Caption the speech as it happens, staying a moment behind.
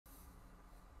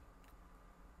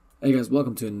Hey guys,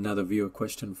 welcome to another viewer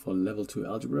question for level 2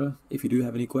 algebra. If you do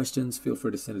have any questions, feel free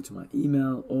to send it to my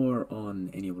email or on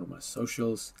any of my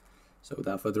socials. So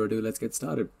without further ado, let's get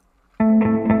started.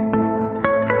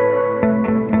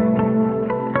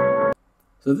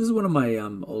 So this is one of my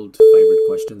old favorite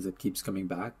questions that keeps coming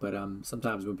back, but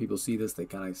sometimes when people see this, they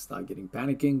kind of start getting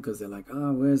panicking because they're like,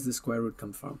 oh, where's the square root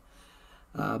come from?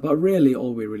 But really,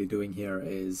 all we're really doing here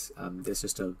is there's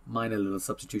just a minor little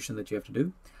substitution that you have to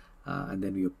do. And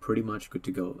then you're pretty much good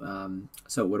to go.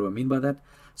 So what do I mean by that?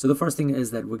 So the first thing is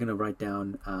that we're going to write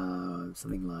down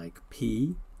something like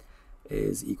P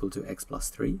is equal to x plus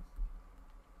 3.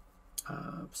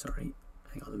 Sorry,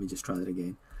 hang on, let me just try that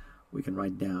again. We can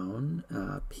write down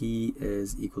P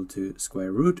is equal to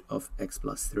square root of x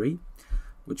plus 3,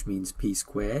 which means P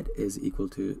squared is equal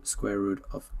to square root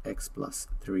of x plus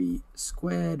 3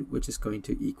 squared, which is going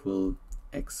to equal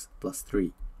x plus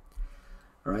 3.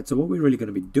 Alright, so what we're really going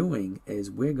to be doing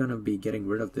is we're going to be getting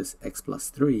rid of this x plus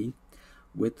 3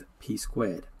 with p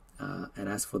squared. And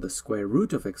as for the square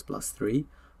root of x plus 3,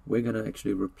 we're going to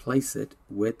actually replace it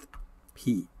with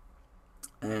p.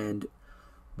 And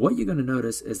what you're going to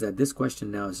notice is that this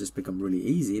question now has just become really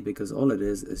easy because all it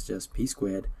is just p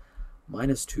squared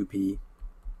minus 2p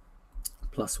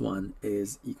plus 1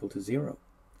 is equal to 0.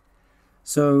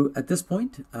 So at this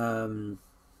point,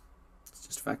 let's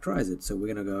just factorize it. So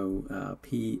we're going to go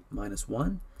p minus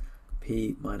 1.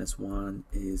 P minus 1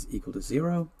 is equal to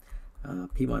 0.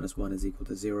 P minus 1 is equal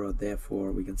to 0.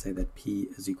 Therefore, we can say that p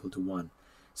is equal to 1.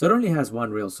 So it only has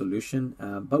one real solution,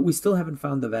 but we still haven't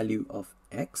found the value of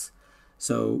x.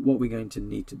 So what we're going to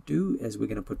need to do is we're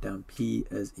going to put down p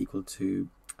is equal to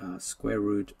square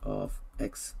root of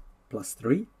x plus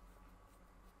 3.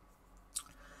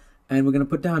 And we're going to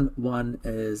put down 1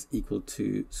 is equal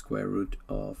to square root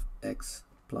of x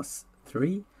plus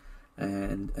 3.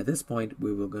 And at this point,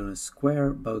 we were going to square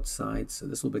both sides. So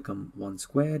this will become 1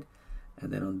 squared.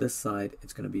 And then on this side,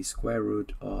 it's going to be square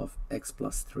root of x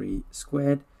plus 3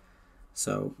 squared.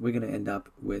 So we're going to end up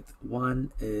with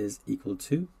 1 is equal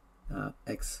to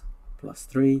x plus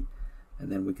 3.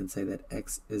 And then we can say that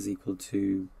x is equal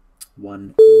to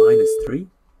 1 minus 3.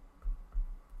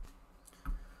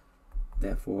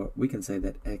 Therefore, we can say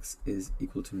that x is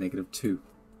equal to negative 2.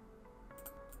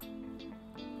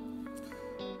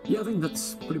 Yeah, I think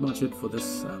that's pretty much it for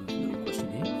this little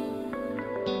question here.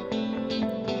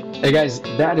 Hey guys,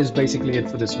 that is basically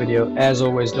it for this video. As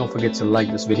always, don't forget to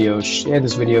like this video, share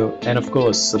this video, and of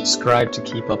course, subscribe to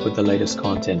keep up with the latest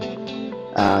content.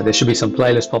 There should be some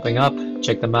playlists popping up.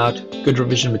 Check them out. Good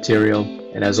revision material.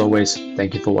 And as always,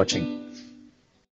 thank you for watching.